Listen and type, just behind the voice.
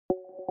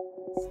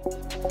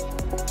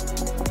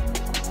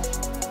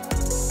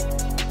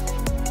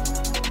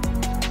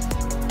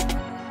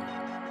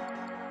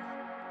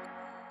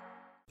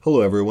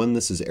Hello everyone,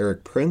 this is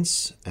Eric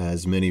Prince.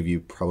 As many of you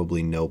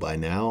probably know by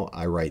now,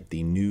 I write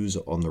the News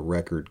on the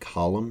Record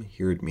column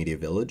here at Media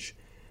Village,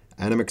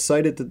 and I'm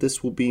excited that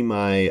this will be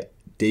my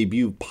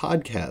debut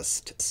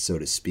podcast, so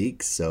to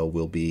speak, so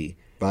we'll be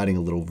providing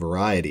a little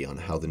variety on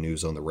how the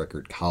News on the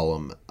Record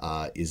column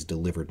is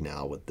delivered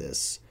now with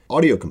this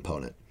audio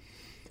component.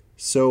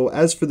 So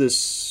as for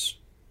this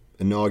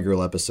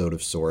inaugural episode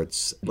of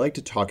sorts, I'd like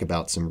to talk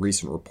about some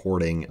recent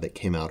reporting that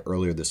came out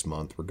earlier this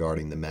month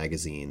regarding the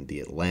magazine The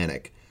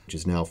Atlantic, which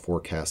is now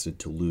forecasted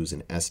to lose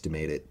an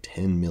estimated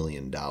 $10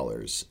 million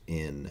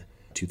in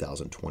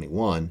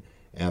 2021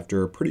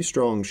 after a pretty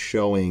strong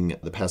showing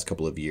the past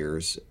couple of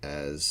years.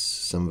 As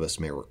some of us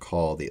may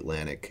recall, The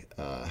Atlantic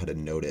had a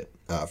noted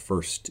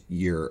first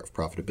year of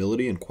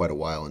profitability in quite a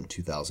while in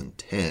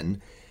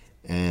 2010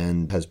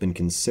 and has been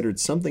considered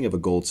something of a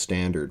gold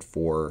standard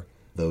for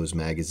those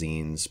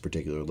magazines,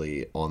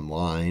 particularly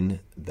online,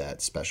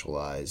 that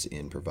specialize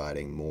in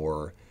providing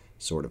more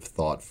sort of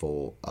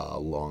thoughtful,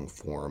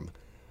 long-form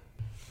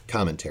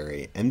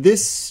commentary. And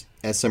this,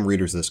 as some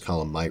readers of this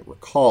column might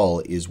recall,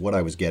 is what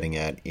I was getting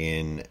at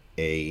in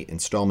a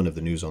installment of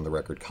the News on the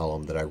Record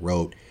column that I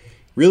wrote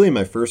really in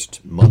my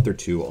first month or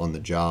two on the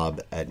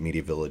job at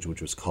Media Village,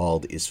 which was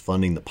called Is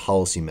Funding the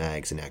Policy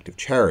Mags an Act of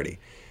Charity?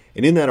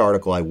 And in that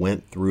article, I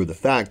went through the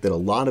fact that a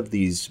lot of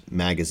these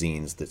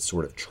magazines that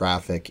sort of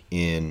traffic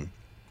in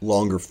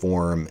longer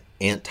form,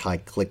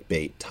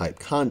 anti-clickbait type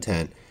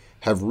content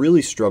have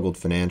really struggled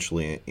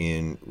financially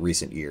in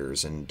recent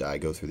years. And I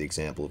go through the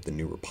example of the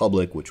New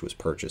Republic, which was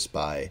purchased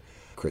by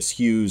Chris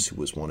Hughes, who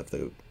was one of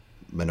the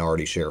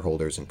minority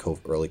shareholders and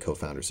early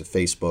co-founders of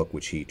Facebook,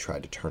 which he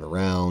tried to turn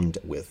around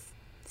with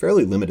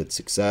fairly limited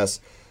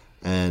success.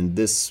 And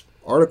this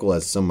article,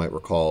 as some might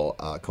recall,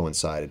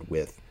 coincided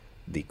with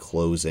the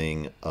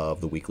closing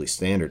of the Weekly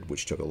Standard,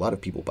 which took a lot of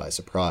people by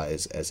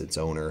surprise, as its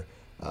owner,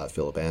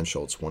 Philip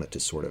Anschutz, wanted to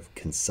sort of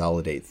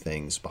consolidate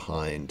things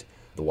behind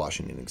the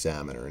Washington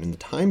Examiner. And in the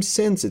time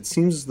since, it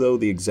seems as though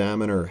the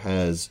Examiner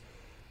has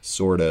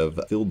sort of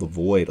filled the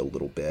void a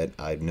little bit.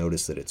 I've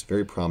noticed that it's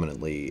very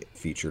prominently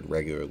featured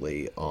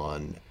regularly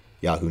on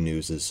Yahoo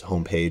News'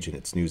 homepage and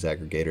its news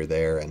aggregator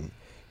there, and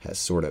has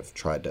sort of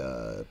tried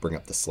to bring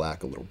up the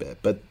slack a little bit.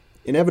 But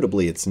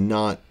inevitably, it's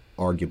not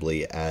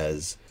arguably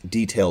as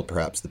detailed,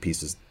 perhaps, the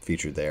pieces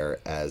featured there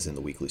as in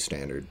the Weekly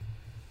Standard.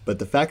 But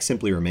the fact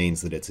simply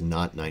remains that it's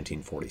not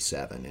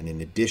 1947, and in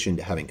addition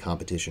to having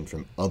competition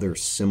from other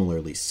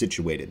similarly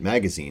situated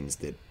magazines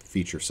that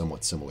feature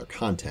somewhat similar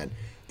content,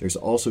 there's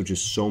also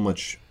just so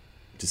much,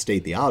 to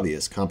state the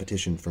obvious,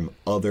 competition from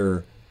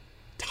other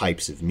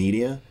types of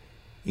media,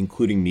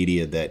 including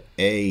media that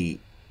A,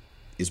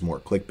 is more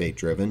clickbait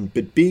driven,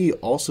 but B,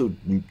 also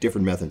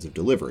different methods of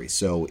delivery.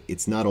 So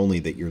it's not only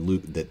that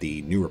that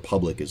the New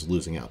Republic is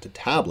losing out to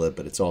tablet,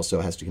 but it's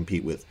also has to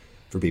compete with,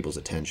 for people's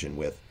attention,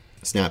 with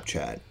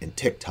Snapchat and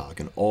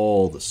TikTok and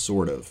all the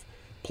sort of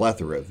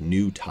plethora of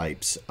new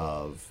types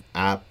of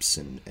apps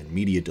and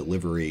media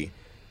delivery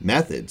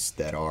methods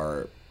that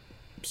are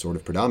sort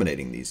of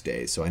predominating these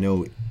days. So I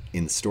know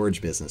in the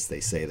storage business,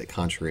 they say that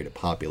contrary to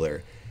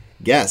popular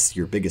guess,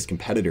 your biggest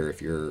competitor,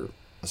 if you're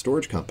a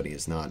storage company,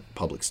 is not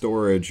Public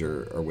Storage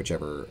or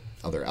whichever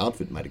other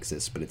outfit might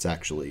exist, but it's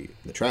actually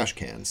the trash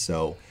can.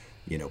 So,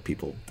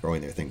 people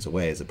throwing their things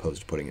away as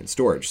opposed to putting in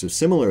storage. So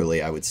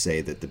similarly, I would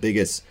say that the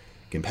biggest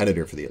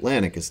competitor for The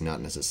Atlantic is not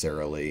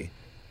necessarily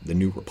the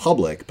New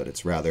Republic, but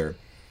it's rather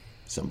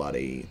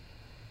somebody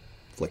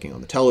flicking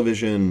on the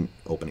television,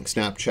 opening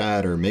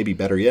Snapchat, or maybe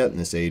better yet, in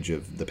this age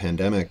of the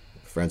pandemic,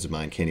 friends of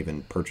mine can't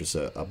even purchase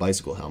a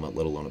bicycle helmet,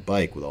 let alone a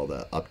bike, with all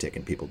the uptick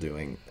in people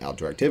doing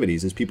outdoor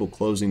activities, is people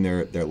closing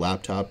their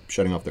laptop,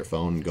 shutting off their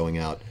phone, and going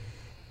out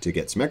to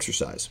get some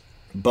exercise.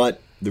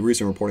 But the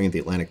recent reporting at The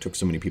Atlantic took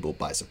so many people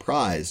by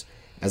surprise.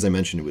 As I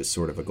mentioned, it was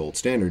sort of a gold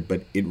standard,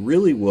 but it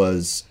really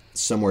was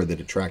somewhere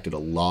that attracted a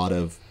lot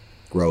of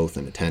growth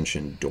and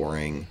attention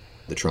during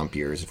the Trump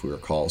years. If we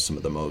recall, some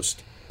of the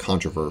most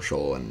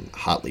controversial and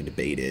hotly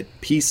debated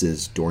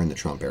pieces during the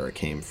Trump era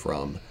came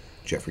from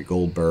Jeffrey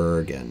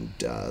Goldberg and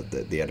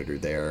the editor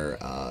there,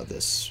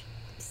 this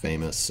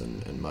famous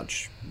and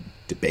much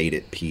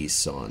debated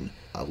piece on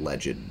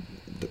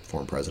the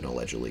former president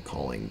allegedly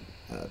calling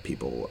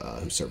people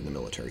who serve in the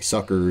military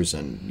suckers.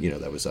 And,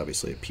 that was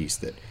obviously a piece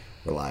that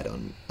relied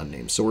on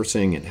unnamed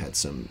sourcing and had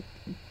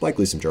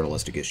likely some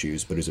journalistic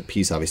issues, but it was a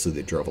piece obviously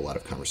that drove a lot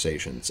of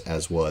conversations,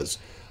 as was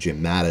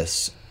Jim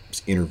Mattis'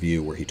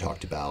 interview where he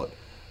talked about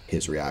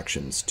his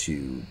reactions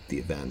to the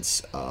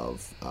events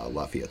of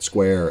Lafayette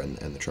Square and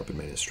the Trump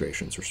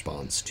administration's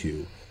response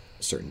to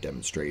certain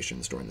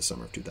demonstrations during the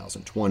summer of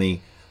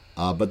 2020.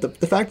 But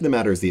the fact of the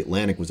matter is The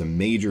Atlantic was a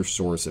major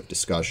source of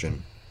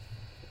discussion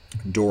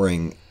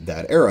during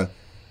that era,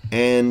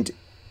 and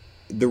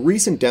the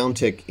recent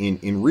downtick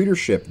in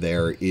readership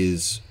there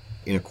is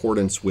in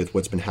accordance with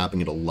what's been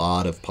happening at a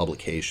lot of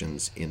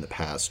publications in the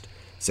past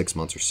 6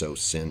 months or so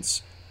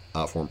since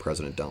former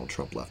President Donald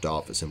Trump left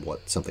office in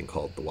what something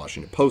called the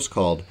Washington Post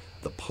called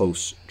the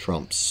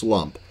post-Trump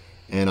slump.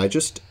 And I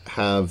just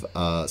have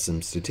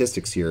some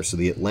statistics here. So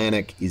the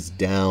Atlantic is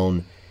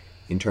down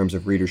in terms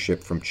of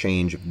readership from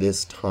change of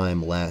this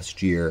time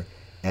last year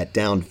at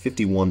down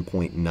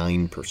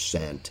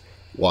 51.9%.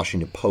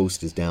 Washington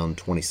Post is down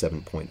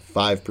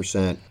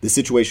 27.5%. The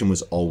situation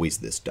was always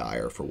this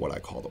dire for what I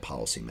call the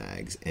policy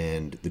mags,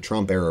 and the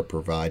Trump era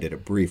provided a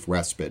brief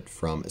respite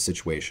from a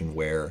situation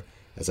where,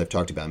 as I've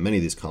talked about in many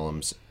of these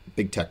columns,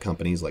 big tech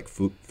companies like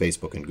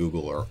Facebook and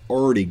Google are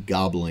already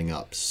gobbling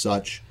up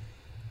such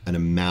an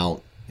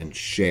amount and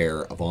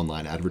share of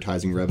online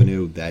advertising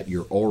revenue that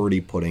you're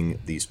already putting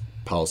these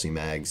policy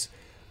mags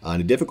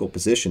in a difficult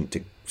position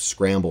to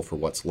scramble for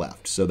what's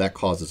left. So that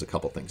causes a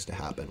couple things to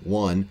happen.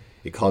 One,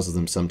 it causes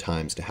them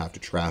sometimes to have to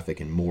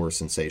traffic in more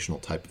sensational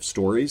type of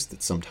stories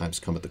that sometimes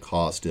come at the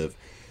cost of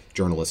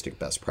journalistic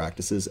best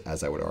practices,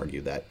 as I would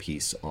argue that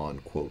piece on,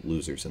 quote,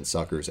 losers and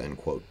suckers, end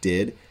quote,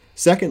 did.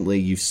 Secondly,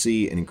 you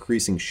see an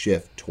increasing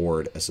shift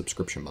toward a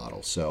subscription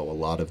model. So a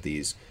lot of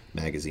these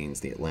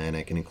magazines, The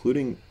Atlantic, and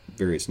including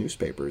various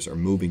newspapers, are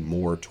moving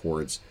more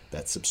towards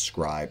that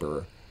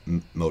subscriber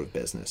mode of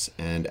business.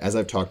 And as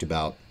I've talked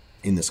about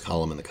in this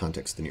column in the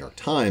context of the New York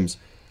Times,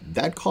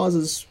 that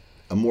causes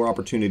a more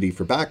opportunity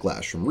for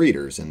backlash from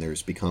readers, and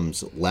there's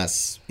becomes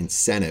less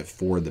incentive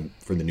for the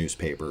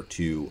newspaper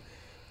to,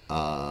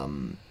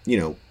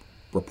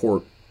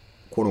 report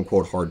quote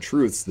unquote hard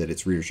truths that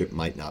its readership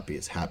might not be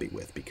as happy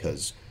with,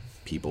 because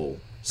people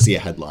see a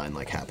headline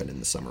like happened in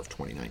the summer of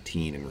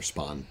 2019 and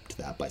respond to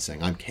that by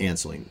saying, I'm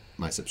canceling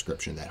my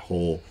subscription. That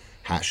whole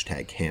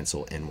hashtag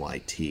cancel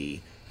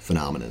NYT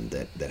phenomenon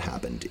that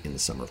happened in the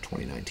summer of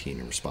 2019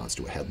 in response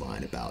to a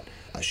headline about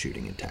a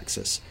shooting in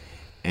Texas.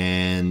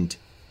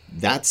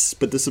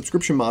 But the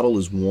subscription model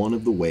is one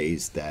of the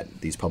ways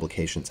that these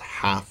publications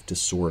have to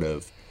sort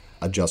of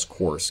adjust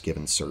course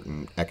given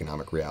certain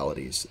economic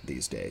realities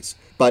these days.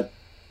 But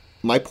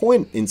my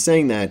point in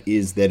saying that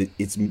is that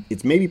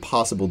it's maybe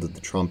possible that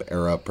the Trump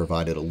era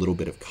provided a little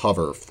bit of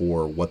cover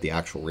for what the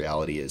actual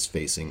reality is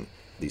facing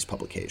these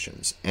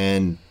publications.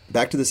 And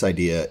back to this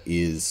idea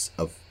is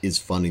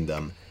funding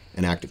them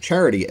an act of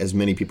charity. As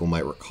many people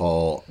might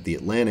recall, The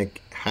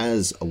Atlantic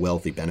has a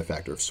wealthy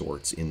benefactor of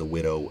sorts in the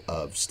widow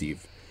of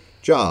Steve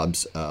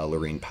Jobs,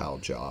 Laurene Powell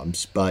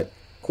Jobs. But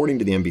according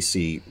to the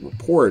NBC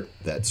report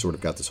that sort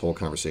of got this whole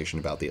conversation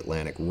about The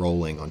Atlantic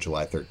rolling on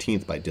July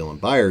 13th by Dylan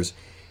Byers,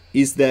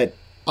 is that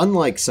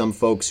unlike some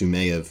folks who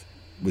may have,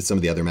 with some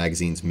of the other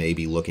magazines, may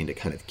be looking to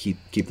kind of keep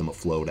them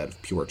afloat out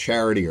of pure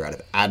charity or out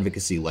of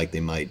advocacy, like they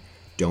might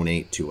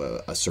donate to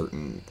a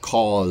certain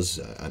cause,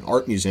 an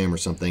art museum or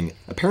something,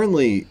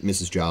 apparently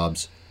Mrs.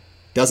 Jobs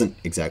doesn't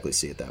exactly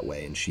see it that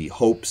way, and she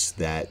hopes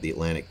that The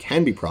Atlantic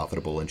can be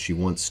profitable, and she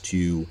wants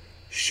to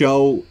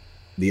show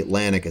The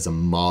Atlantic as a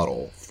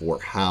model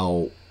for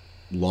how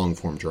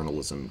long-form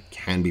journalism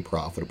can be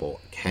profitable,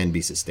 can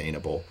be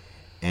sustainable.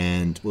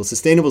 And, well,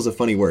 sustainable is a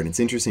funny word. It's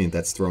interesting that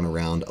that's thrown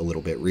around a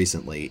little bit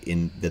recently,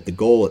 in that the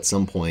goal at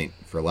some point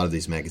for a lot of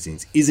these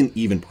magazines isn't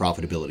even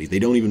profitability. They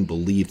don't even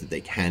believe that they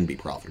can be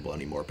profitable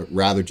anymore, but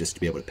rather just to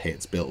be able to pay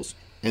its bills.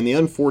 And the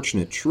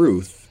unfortunate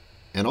truth,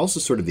 and also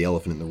sort of the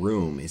elephant in the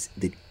room, is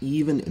that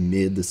even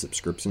amid the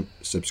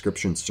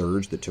subscription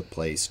surge that took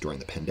place during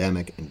the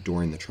pandemic and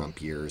during the Trump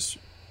years,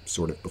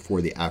 sort of before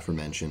the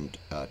aforementioned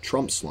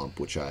Trump slump,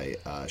 which I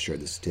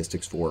shared the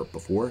statistics for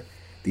before,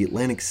 The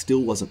Atlantic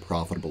still wasn't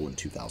profitable in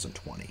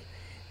 2020.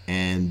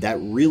 And that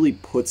really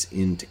puts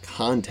into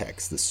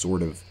context the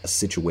sort of a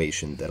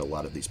situation that a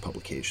lot of these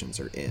publications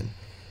are in.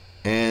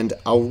 And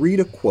I'll read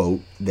a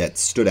quote that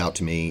stood out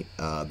to me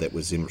that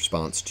was in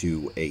response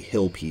to a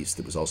Hill piece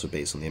that was also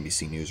based on the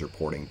NBC News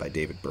reporting by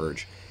David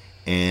Burge.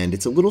 And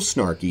it's a little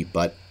snarky,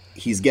 but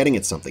he's getting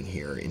at something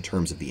here in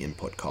terms of the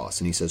input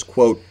costs. And he says,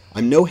 quote,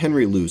 "I'm no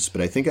Henry Luce,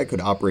 but I think I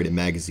could operate a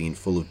magazine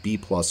full of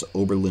B-plus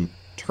Oberlin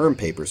term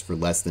papers for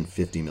less than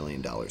 $50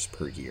 million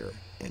per year,"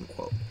 end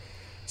quote.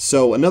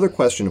 So another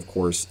question, of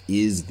course,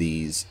 is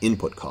these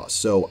input costs.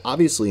 So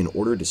obviously, in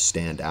order to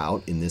stand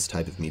out in this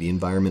type of media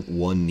environment,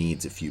 one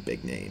needs a few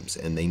big names,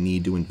 and they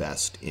need to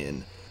invest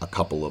in a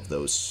couple of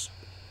those,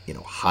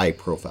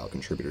 high-profile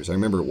contributors. I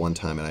remember at one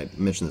time, and I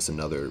mentioned this in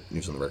another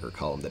News on the Record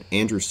column, that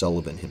Andrew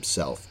Sullivan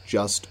himself,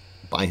 just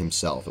by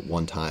himself at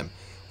one time,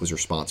 was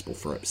responsible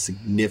for a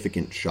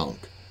significant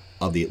chunk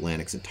of The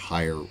Atlantic's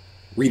entire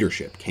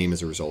readership came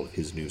as a result of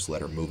his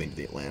newsletter moving to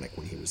The Atlantic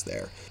when he was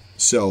there.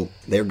 So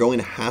they're going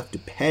to have to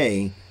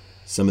pay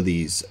some of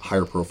these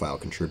higher profile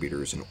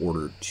contributors in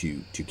order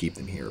to keep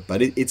them here.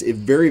 But it's a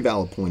very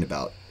valid point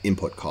about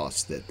input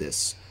costs that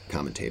this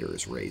commentator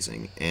is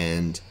raising.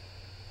 And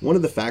one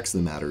of the facts of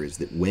the matter is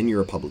that when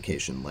you're a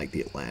publication like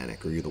The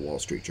Atlantic, or you're the Wall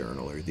Street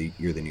Journal, or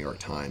you're the New York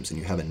Times, and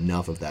you have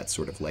enough of that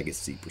sort of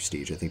legacy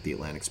prestige, I think The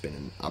Atlantic's been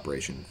in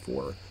operation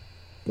for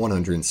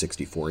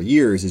 164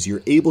 years, is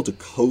you're able to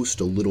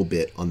coast a little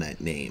bit on that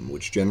name,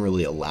 which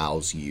generally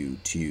allows you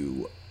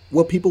to,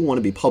 people want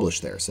to be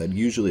published there, so it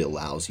usually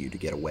allows you to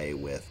get away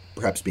with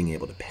perhaps being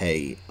able to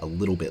pay a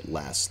little bit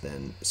less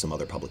than some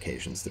other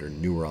publications that are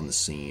newer on the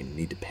scene,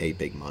 need to pay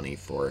big money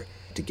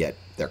to get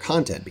their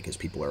content because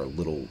people are a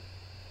little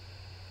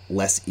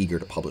less eager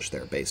to publish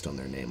there based on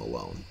their name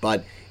alone.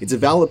 But it's a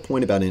valid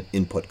point about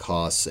input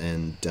costs,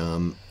 and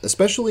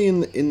especially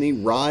in the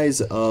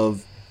rise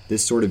of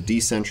this sort of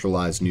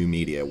decentralized new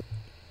media,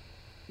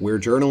 where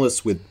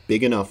journalists with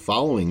big enough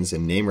followings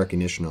and name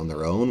recognition on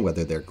their own,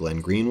 whether they're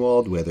Glenn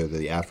Greenwald, whether they're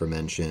the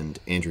aforementioned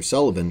Andrew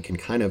Sullivan, can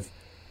kind of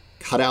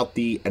cut out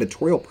the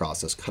editorial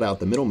process, cut out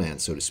the middleman,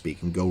 so to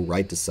speak, and go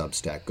right to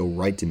Substack, go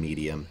right to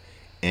Medium,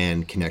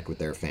 and connect with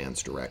their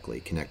fans directly,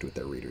 connect with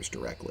their readers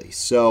directly.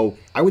 So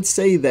I would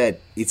say that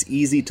it's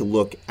easy to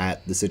look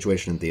at the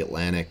situation at The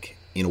Atlantic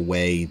in a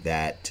way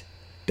that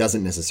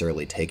doesn't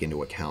necessarily take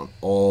into account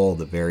all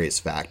the various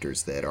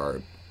factors that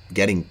are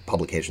getting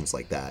publications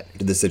like that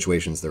to the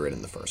situations they're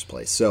in the first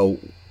place. So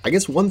I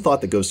guess one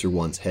thought that goes through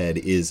one's head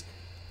is,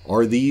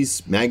 are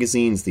these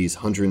magazines, these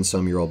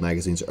 100-and-some-year-old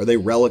magazines, are they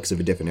relics of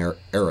a different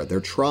era?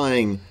 They're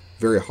trying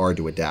very hard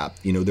to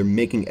adapt. They're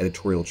making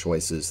editorial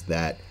choices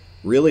that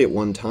really at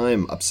one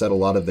time upset a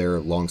lot of their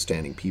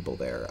longstanding people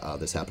there.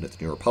 This happened at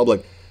the New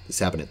Republic. This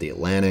happened at the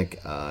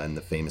Atlantic, and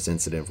the famous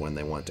incident of when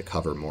they wanted to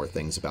cover more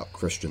things about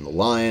Christian the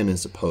Lion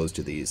as opposed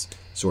to these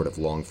sort of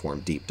long-form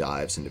deep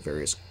dives into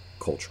various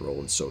cultural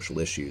and social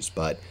issues.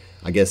 But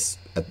I guess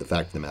the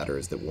fact of the matter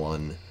is that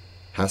one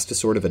has to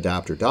sort of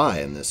adapt or die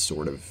in this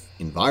sort of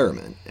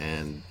environment,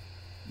 and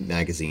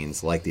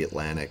magazines like the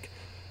Atlantic,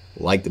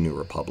 like the New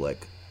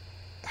Republic,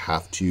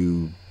 have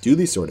to do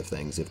these sort of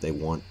things if they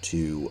want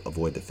to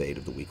avoid the fate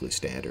of the Weekly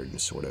Standard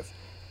and sort of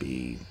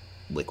be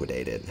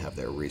liquidated and have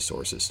their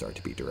resources start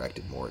to be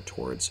directed more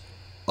towards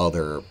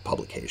other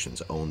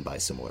publications owned by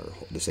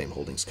the same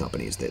holdings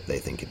companies that they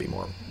think could be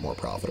more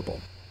profitable.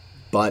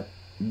 But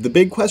the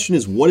big question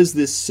is, what does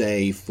this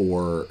say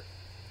for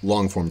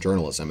long-form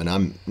journalism? And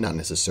I'm not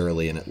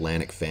necessarily an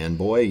Atlantic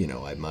fanboy.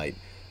 I might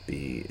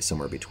be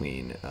somewhere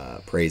between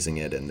praising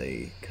it and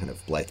the kind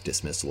of blithe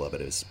dismissal of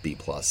it as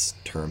B-plus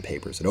term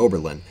papers at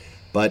Oberlin.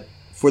 But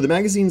for the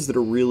magazines that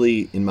are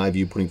really, in my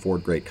view, putting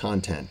forward great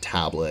content,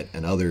 Tablet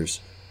and others,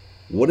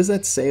 what does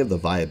that say of the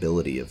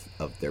viability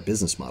of their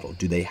business model?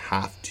 Do they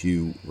have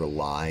to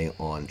rely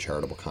on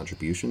charitable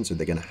contributions? Are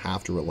they going to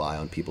have to rely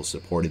on people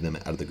supporting them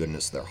out of the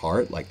goodness of their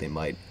heart, like they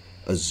might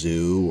a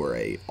zoo or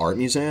a art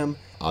museum?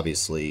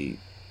 Obviously,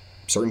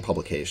 certain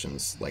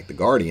publications like The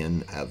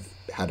Guardian have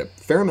had a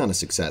fair amount of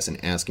success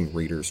in asking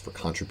readers for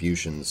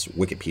contributions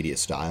Wikipedia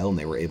style, and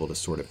they were able to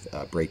sort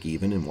of break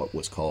even in what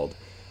was called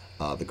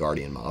the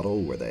Guardian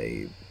model, where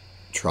they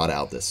trot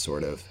out this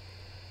sort of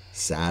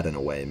sad in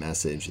a way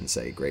message and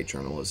say, great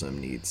journalism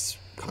needs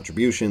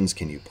contributions,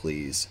 can you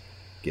please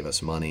give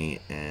us money?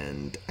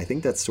 And I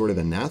think that's sort of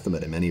anathema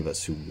to many of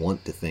us who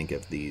want to think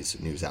of these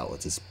news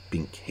outlets as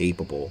being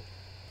capable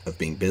of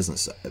being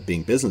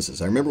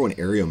businesses. I remember when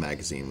Aereo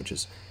magazine, which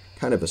is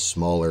kind of a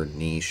smaller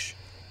niche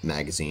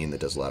magazine that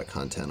does a lot of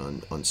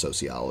content on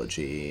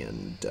sociology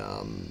and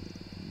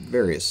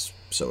various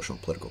social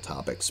and political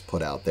topics,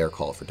 put out their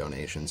call for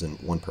donations, and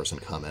one person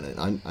commented,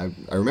 I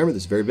remember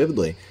this very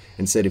vividly,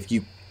 and said, if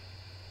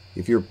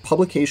your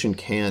publication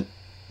can't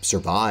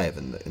survive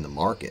in the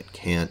market,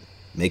 can't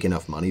make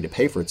enough money to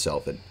pay for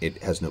itself,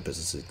 it has no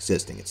business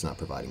existing. It's not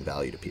providing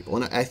value to people.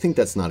 And I think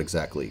that's not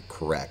exactly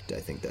correct. I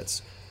think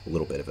that's a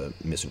little bit of a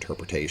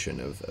misinterpretation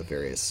of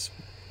various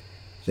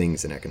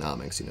things in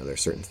economics. There are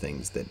certain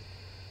things that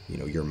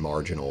your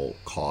marginal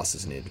cost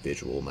as an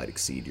individual might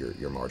exceed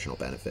your marginal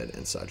benefit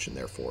and such, and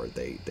therefore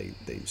they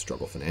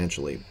struggle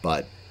financially.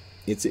 But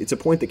it's a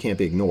point that can't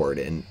be ignored,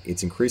 and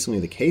it's increasingly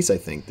the case, I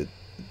think, that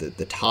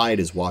the tide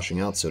is washing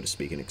out, so to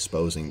speak, and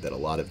exposing that a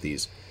lot of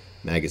these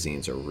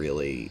magazines are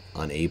really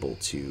unable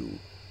to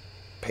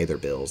pay their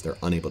bills. They're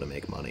unable to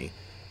make money.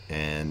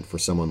 And for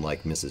someone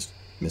like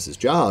Mrs.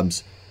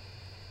 Jobs,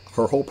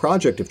 her whole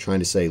project of trying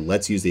to say,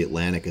 let's use the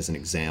Atlantic as an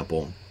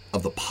example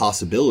of the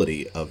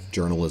possibility of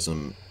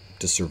journalism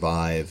to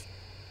survive,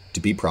 to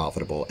be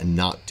profitable, and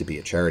not to be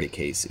a charity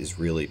case is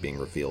really being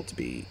revealed to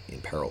be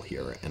in peril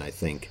here. And I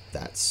think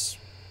that's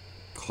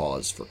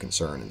cause for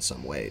concern in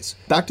some ways.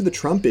 Back to the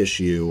Trump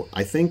issue,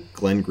 I think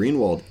Glenn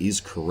Greenwald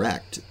is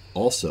correct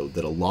also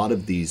that a lot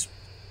of these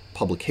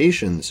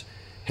publications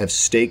have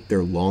staked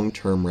their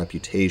long-term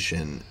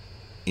reputation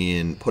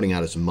in putting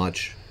out as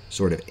much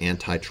sort of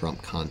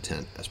anti-Trump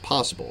content as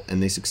possible.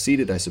 And they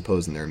succeeded, I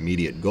suppose, in their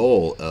immediate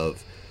goal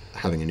of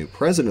having a new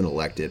president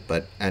elected,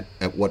 but at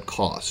what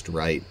cost,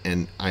 right?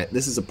 And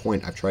this is a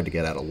point I've tried to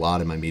get at a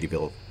lot in my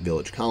Media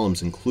Village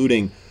columns,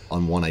 including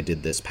on one I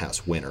did this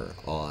past winter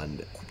on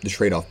the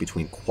trade-off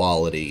between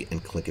quality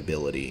and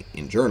clickability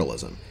in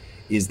journalism,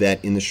 is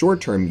that in the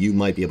short term, you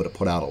might be able to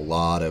put out a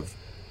lot of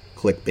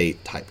clickbait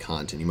type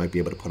content. You might be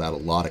able to put out a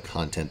lot of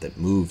content that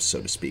moves,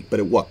 so to speak, but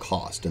at what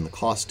cost? And the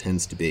cost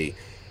tends to be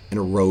an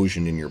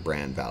erosion in your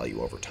brand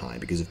value over time,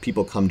 because if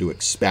people come to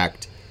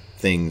expect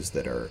things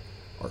that are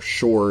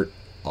short,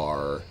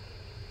 are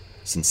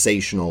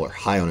sensational, or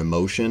high on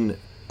emotion,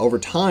 over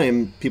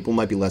time, people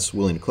might be less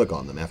willing to click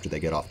on them after they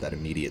get off that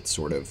immediate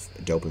sort of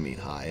dopamine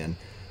high. And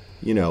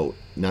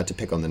not to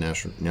pick on the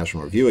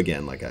National Review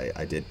again like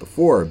I did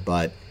before,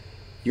 but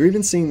you're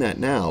even seeing that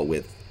now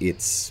with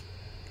its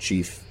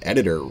chief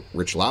editor,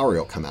 Rich Lowry,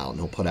 will come out and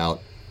he'll put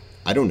out,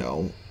 I don't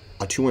know,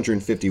 a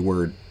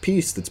 250-word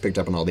piece that's picked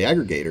up on all the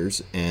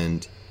aggregators,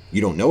 and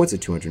you don't know it's a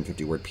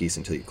 250-word piece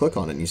until you click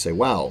on it and you say,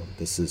 wow,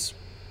 this is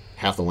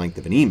half the length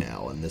of an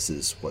email, and this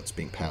is what's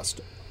being passed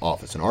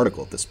off as an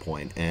article at this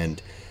point.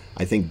 And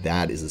I think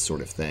that is the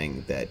sort of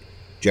thing that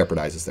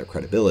jeopardizes their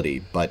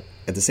credibility. But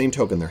at the same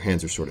token, their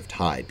hands are sort of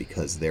tied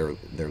because they're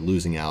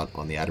losing out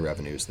on the ad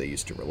revenues they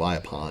used to rely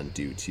upon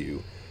due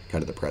to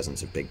kind of the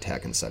presence of big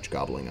tech and such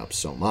gobbling up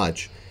so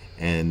much.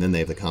 And then they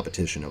have the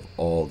competition of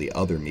all the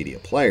other media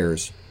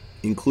players,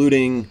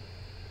 including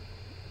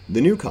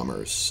the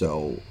newcomers.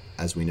 So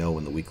as we know,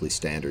 when the Weekly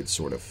Standard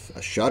sort of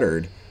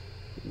shuttered,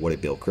 what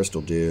did Bill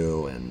Kristol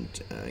do? And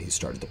he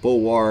started the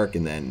Bulwark,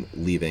 and then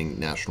leaving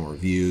National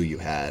Review, you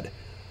had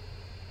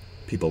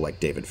people like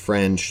David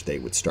French. They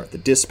would start the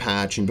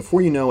Dispatch, and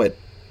before you know it,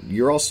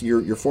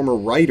 your former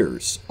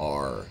writers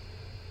are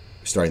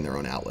starting their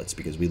own outlets,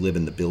 because we live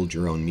in the build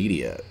your own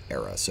media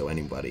era. So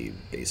anybody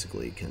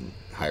basically can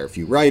hire a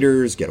few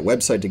writers, get a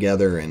website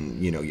together,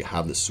 and you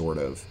have this sort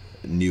of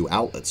new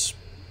outlets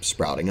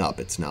sprouting up.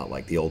 It's not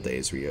like the old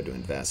days where you had to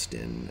invest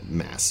in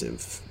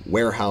massive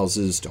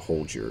warehouses to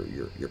hold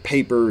your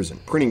papers,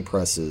 and printing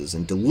presses,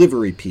 and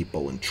delivery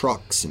people, and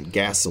trucks, and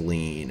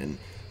gasoline, and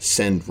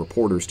send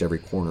reporters to every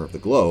corner of the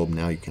globe.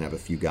 Now you can have a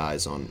few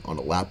guys on a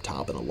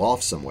laptop in a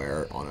loft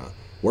somewhere on a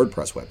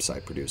WordPress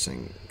website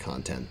producing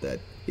content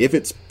that, if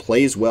it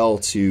plays well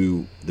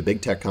to the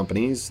big tech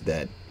companies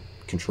that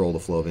control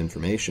the flow of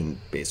information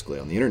basically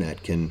on the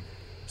internet, can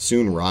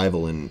soon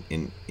rival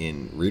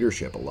in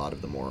readership a lot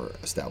of the more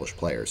established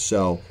players.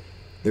 So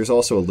there's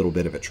also a little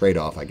bit of a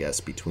trade-off, I guess,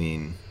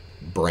 between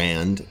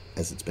brand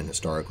as it's been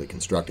historically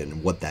constructed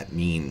and what that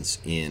means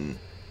in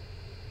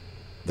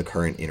the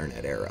current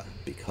internet era,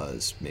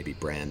 because maybe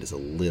brand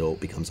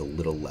becomes a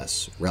little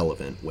less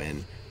relevant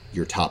when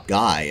your top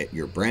guy at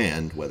your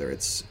brand, whether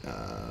it's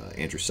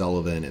Andrew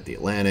Sullivan at The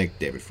Atlantic,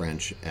 David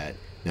French at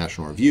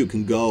National Review,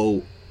 can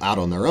go out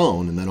on their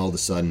own, and then all of a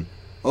sudden,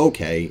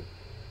 okay,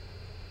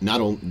 now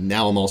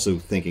I'm also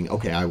thinking,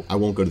 okay, I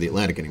won't go to The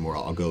Atlantic anymore.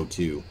 I'll go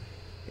to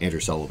Andrew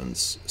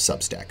Sullivan's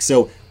Substack.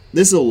 So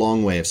this is a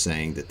long way of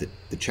saying that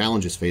the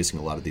challenges facing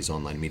a lot of these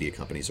online media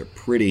companies are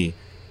pretty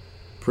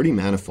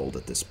manifold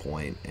at this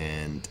point,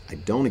 and I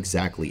don't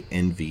exactly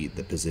envy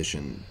the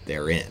position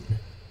they're in.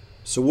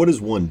 So what does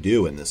one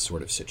do in this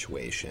sort of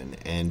situation?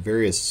 And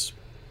various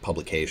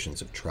publications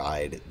have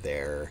tried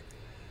their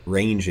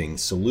ranging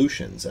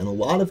solutions, and a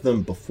lot of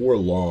them before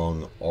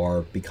long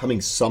are becoming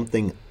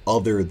something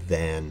other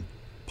than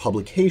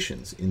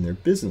publications in their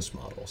business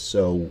model.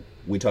 So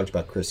we talked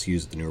about Chris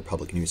Hughes at the New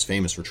Republic, and he was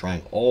famous for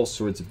trying all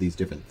sorts of these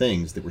different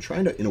things that were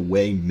trying to, in a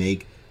way,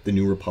 make the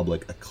New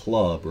Republic a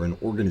club or an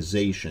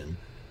organization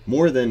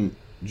more than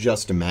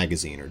just a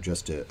magazine or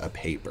just a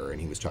paper.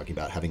 And he was talking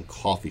about having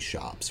coffee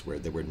shops where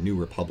they were New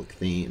Republic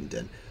themed,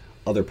 and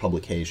other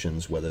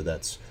publications, whether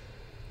that's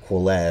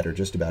Quillette or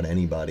just about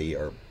anybody,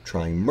 are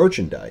trying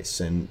merchandise.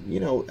 And,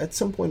 at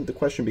some point the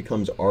question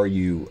becomes, are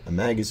you a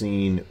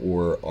magazine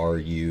or are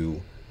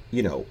you,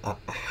 a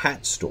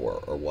hat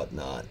store or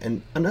whatnot?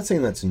 And I'm not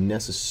saying that's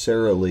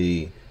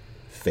necessarily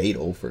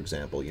fatal. For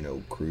example,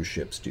 cruise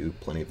ships do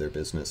plenty of their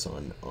business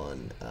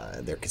on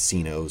their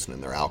casinos and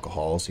in their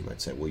alcohol. So you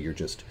might say, well, you're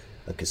just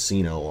a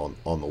casino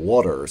on the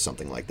water or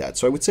something like that.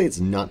 So I would say it's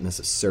not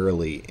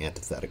necessarily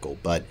antithetical,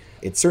 but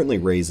it certainly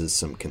raises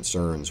some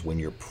concerns when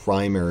your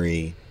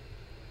primary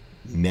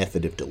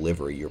method of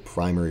delivery, your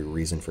primary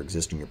reason for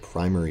existing, your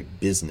primary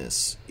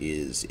business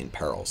is in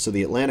peril. So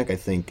the Atlantic, I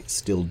think,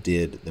 still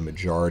did the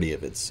majority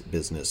of its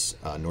business,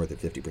 north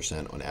of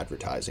 50% on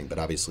advertising, but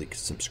obviously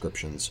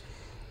subscriptions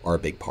are a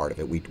big part of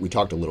it. We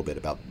talked a little bit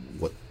about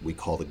what we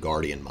call the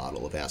Guardian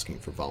model of asking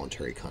for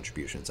voluntary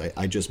contributions.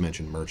 I just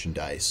mentioned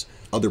merchandise.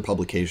 Other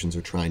publications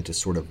are trying to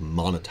sort of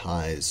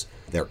monetize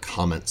their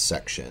comment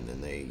section,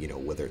 and they,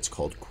 whether it's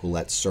called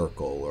Quillette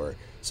Circle, or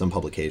some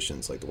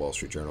publications like the Wall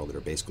Street Journal that are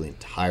basically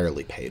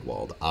entirely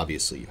paywalled.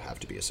 Obviously, you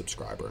have to be a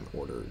subscriber in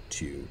order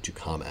to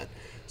comment.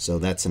 So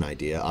that's an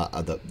idea.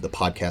 The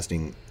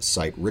podcasting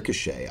site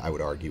Ricochet, I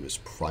would argue, is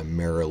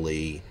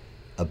primarily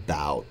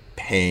about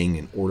paying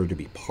in order to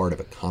be part of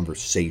a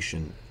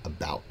conversation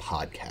about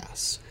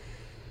podcasts.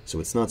 So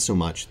it's not so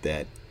much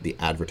that the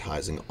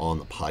advertising on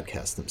the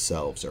podcasts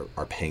themselves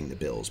are paying the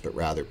bills, but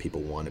rather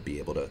people want to be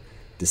able to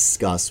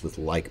discuss with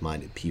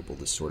like-minded people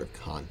the sort of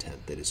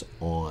content that is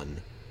on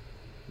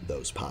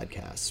those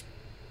podcasts.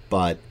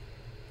 But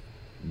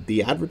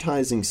the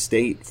advertising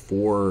state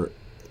for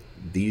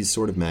these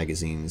sort of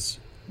magazines,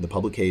 the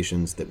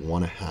publications that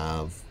want to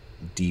have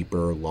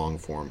deeper,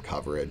 long-form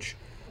coverage,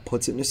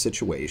 puts it in a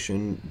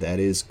situation that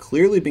is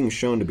clearly being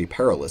shown to be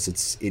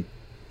perilous.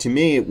 To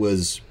me, it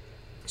was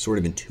sort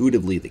of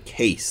intuitively the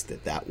case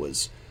that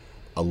was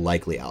a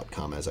likely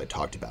outcome, as I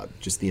talked about.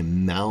 Just the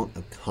amount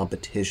of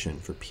competition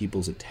for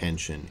people's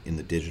attention in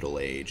the digital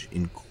age,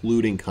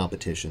 including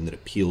competition that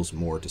appeals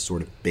more to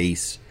sort of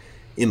base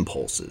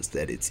impulses,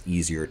 that it's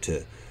easier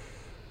to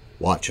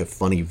watch a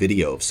funny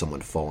video of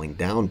someone falling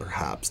down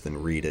perhaps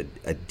than read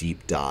a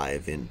deep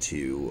dive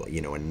into,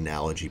 an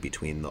analogy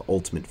between the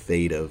ultimate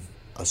fate of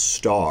a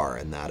star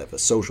and that of a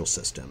social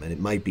system. And it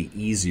might be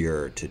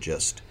easier to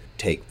just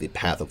take the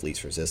path of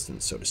least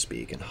resistance, so to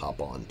speak, and hop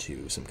on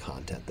to some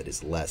content that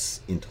is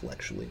less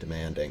intellectually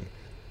demanding.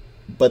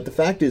 But the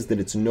fact is that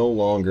it's no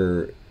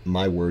longer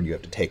my word you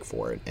have to take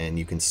for it. And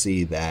you can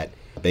see that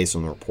based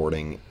on the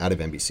reporting out of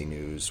NBC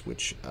News,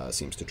 which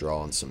seems to draw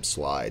on some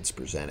slides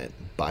presented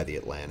by The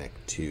Atlantic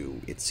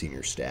to its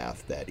senior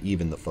staff, that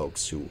even the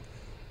folks who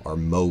are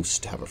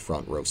most have a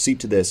front row seat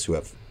to this, who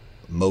have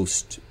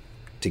most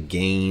to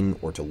gain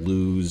or to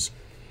lose,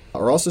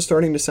 are also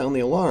starting to sound the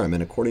alarm.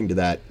 And according to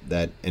that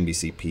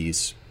NBC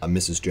piece,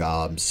 Mrs.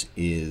 Jobs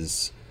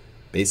is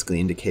basically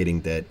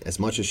indicating that as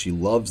much as she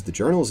loves the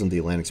journalism The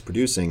Atlantic's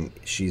producing,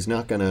 she's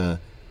not going to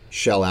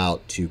shell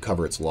out to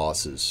cover its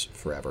losses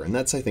forever. And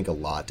that's, I think, a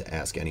lot to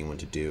ask anyone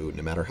to do,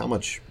 no matter how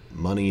much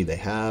money they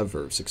have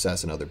or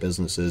success in other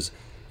businesses.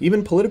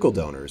 Even political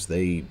donors,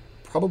 they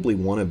probably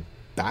want to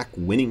back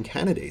winning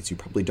candidates. You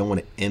probably don't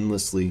want to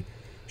endlessly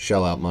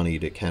shell out money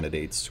to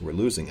candidates who are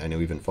losing. I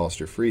know even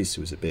Foster Friess,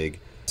 who was a big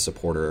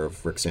supporter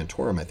of Rick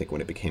Santorum, I think when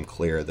it became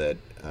clear that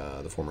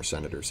the former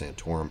Senator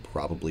Santorum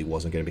probably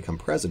wasn't going to become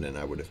president,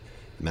 I would have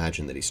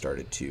imagined that he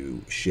started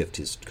to shift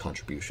his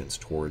contributions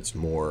towards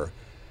more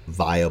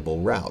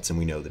viable routes, and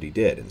we know that he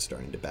did, and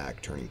starting to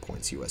back Turning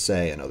Points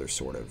USA and other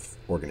sort of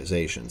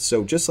organizations.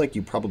 So just like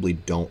you probably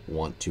don't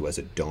want to, as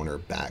a donor,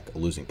 back a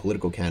losing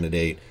political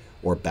candidate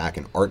or back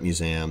an art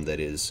museum that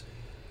is,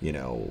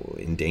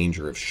 in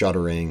danger of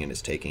shuttering and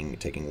is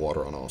taking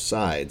water on all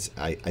sides,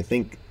 I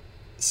think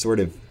sort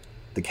of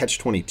the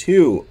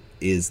catch-22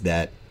 is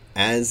that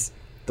as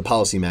the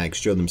policy mags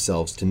show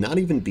themselves to not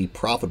even be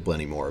profitable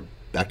anymore,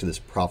 back to this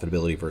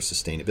profitability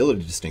versus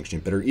sustainability distinction,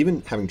 but are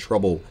even having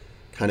trouble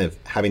kind of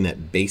having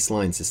that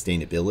baseline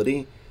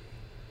sustainability,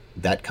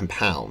 that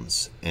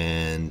compounds,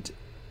 and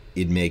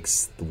it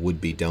makes the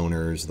would-be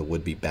donors, the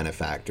would-be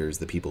benefactors,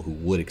 the people who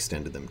would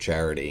extend to them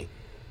charity,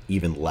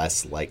 even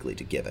less likely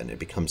to give it. And it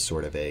becomes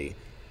sort of a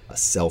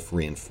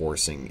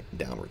self-reinforcing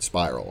downward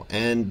spiral.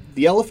 And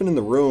the elephant in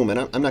the room, and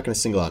I'm not going to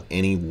single out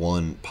any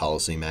one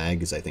policy mag,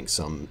 because I think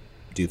some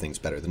do things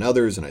better than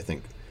others, and I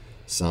think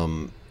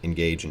some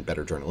engage in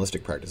better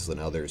journalistic practices than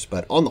others.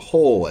 But on the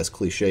whole, as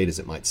cliched as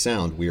it might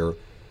sound, we're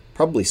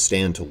probably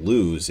stand to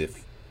lose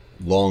if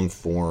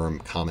long-form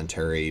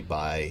commentary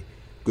by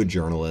good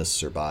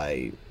journalists or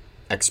by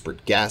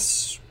expert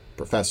guests,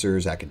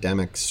 professors,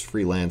 academics,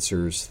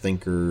 freelancers,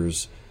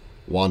 thinkers,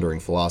 wandering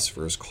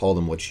philosophers, call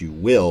them what you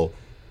will,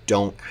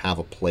 don't have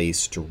a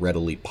place to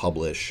readily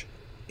publish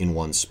in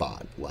one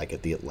spot, like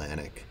at The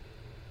Atlantic,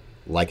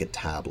 like at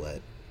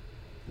Tablet,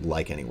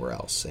 like anywhere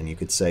else. And you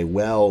could say,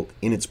 well,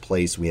 in its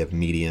place we have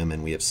Medium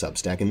and we have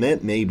Substack, and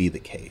that may be the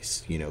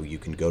case. You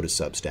can go to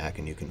Substack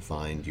and you can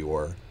find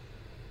your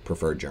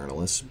preferred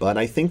journalists, but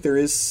I think there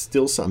is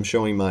still some, I'm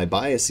showing my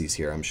biases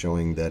here, I'm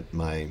showing that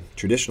my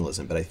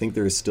traditionalism, but I think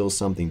there is still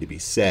something to be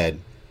said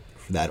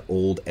for that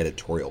old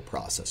editorial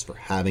process, for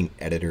having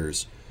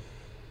editors,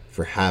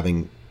 for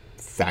having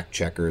fact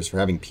checkers, for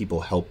having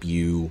people help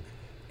you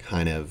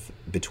kind of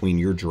between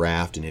your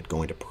draft and it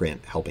going to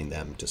print, helping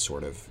them to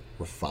sort of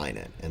refine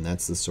it. And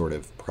that's the sort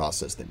of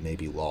process that may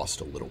be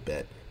lost a little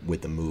bit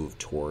with the move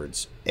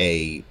towards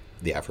A,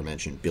 the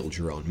aforementioned build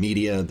your own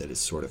media that is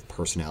sort of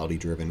personality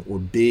driven, or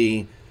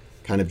B,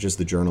 kind of just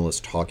the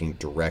journalist talking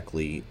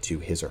directly to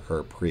his or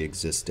her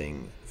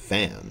pre-existing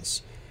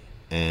fans.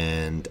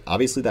 And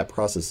obviously that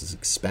process is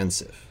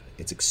expensive.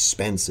 It's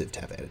expensive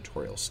to have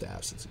editorial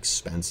staffs. It's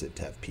expensive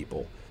to have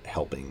people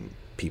helping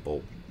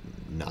people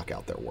knock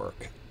out their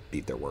work,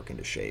 beat their work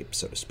into shape,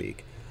 so to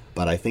speak.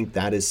 But I think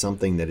that is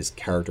something that has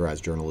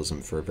characterized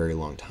journalism for a very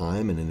long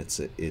time, and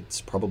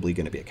it's probably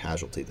going to be a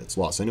casualty that's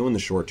lost. I know in the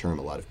short term,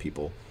 a lot of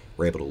people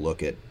were able to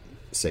look at,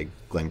 say,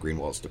 Glenn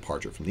Greenwald's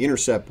departure from The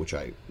Intercept, which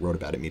I wrote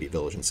about at Media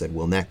Village, and said,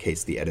 well, in that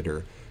case, the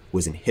editor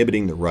was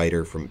inhibiting the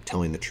writer from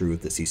telling the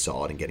truth as he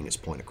saw it and getting his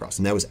point across.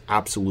 And that was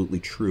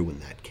absolutely true in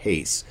that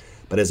case.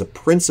 But as a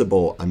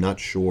principle, I'm not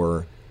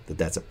sure that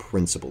that's a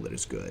principle that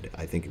is good.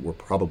 I think we're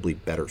probably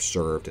better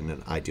served in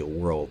an ideal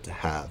world to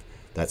have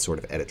that sort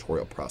of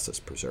editorial process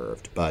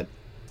preserved. But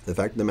the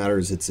fact of the matter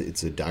is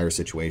it's a dire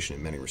situation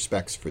in many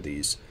respects for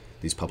these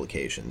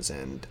publications.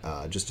 And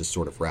just to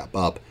sort of wrap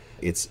up,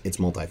 it's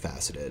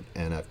multifaceted.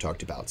 And I've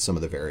talked about some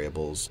of the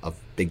variables of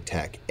big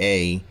tech,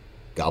 A,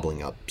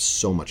 gobbling up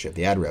so much of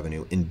the ad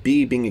revenue, and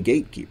B, being a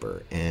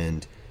gatekeeper.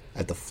 And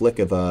at the flick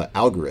of an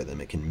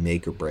algorithm, it can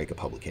make or break a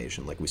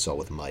publication, like we saw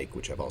with Mike,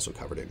 which I've also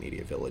covered at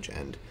Media Village,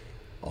 and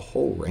a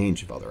whole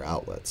range of other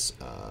outlets,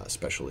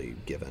 especially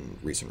given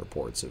recent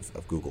reports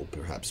of Google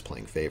perhaps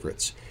playing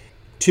favorites.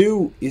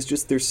 Two is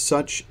just there's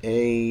such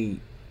a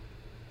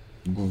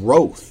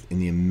growth in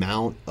the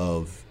amount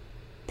of,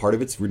 part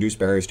of it's reduced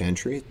barriers to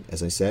entry.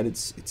 As I said,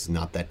 it's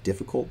not that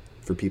difficult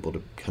for people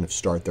to kind of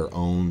start their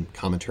own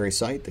commentary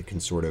site that can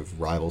sort of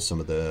rival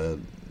some of the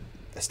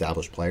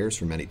established players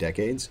for many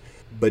decades.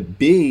 But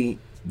B,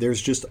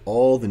 there's just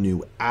all the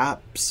new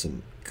apps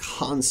and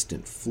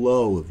constant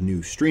flow of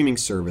new streaming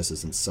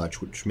services and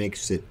such, which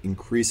makes it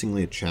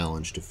increasingly a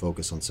challenge to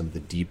focus on some of the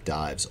deep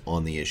dives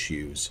on the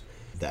issues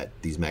that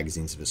these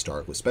magazines have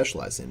historically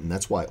specialized in. And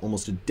that's why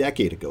almost a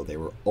decade ago they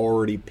were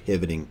already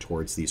pivoting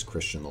towards these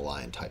Christian the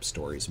Lion type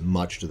stories,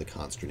 much to the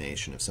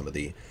consternation of some of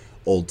the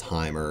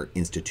old-timer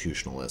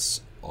institutionalists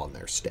on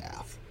their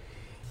staff.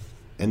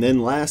 And then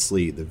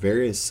lastly, the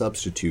various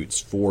substitutes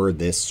for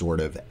this sort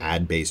of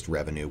ad-based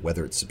revenue,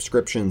 whether it's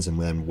subscriptions and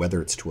then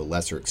whether it's to a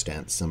lesser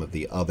extent some of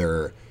the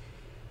other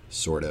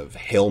sort of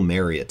Hail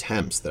Mary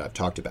attempts that I've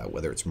talked about,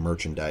 whether it's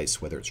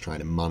merchandise, whether it's trying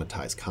to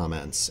monetize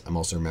comments. I'm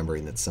also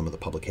remembering that some of the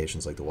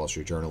publications like the Wall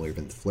Street Journal are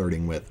even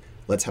flirting with,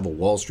 let's have a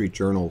Wall Street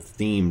Journal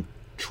themed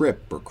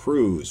trip or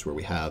cruise where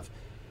we have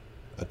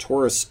a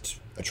tourist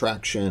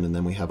attraction and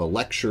then we have a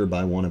lecture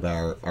by one of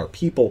our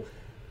people.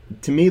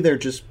 To me, they're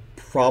just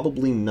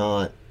probably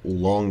not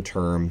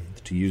long-term,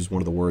 to use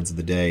one of the words of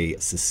the day,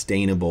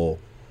 sustainable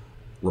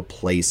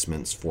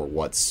replacements for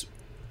what's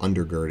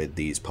undergirded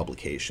these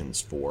publications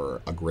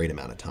for a great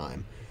amount of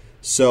time.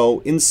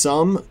 So in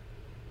sum,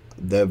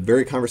 the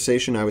very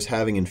conversation I was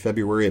having in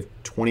February of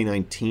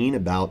 2019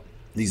 about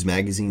these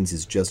magazines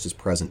is just as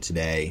present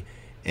today,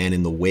 and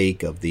in the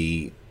wake of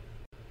the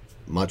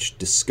much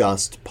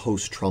discussed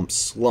post-Trump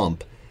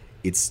slump,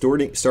 it's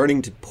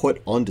starting to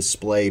put on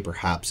display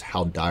perhaps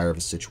how dire of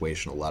a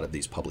situation a lot of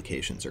these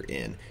publications are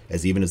in,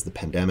 as even as the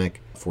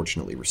pandemic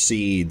fortunately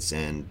recedes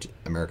and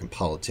American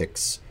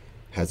politics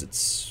has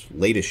its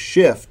latest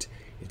shift,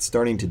 it's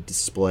starting to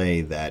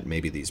display that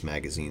maybe these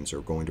magazines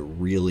are going to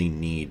really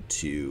need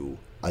to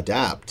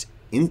adapt.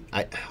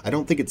 I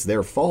don't think it's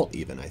their fault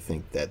even. I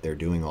think that they're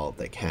doing all that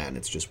they can.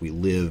 It's just we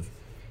live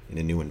in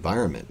a new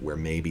environment where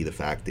maybe the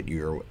fact that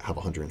you have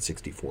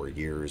 164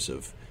 years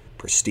of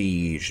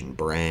prestige and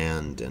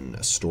brand and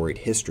a storied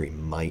history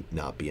might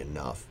not be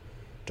enough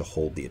to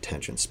hold the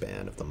attention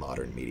span of the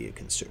modern media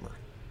consumer.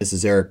 This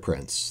is Eric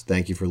Prince.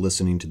 Thank you for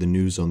listening to the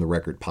News on the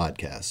Record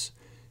podcast.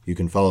 You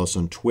can follow us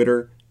on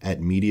Twitter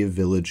at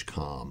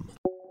MediaVillageCom.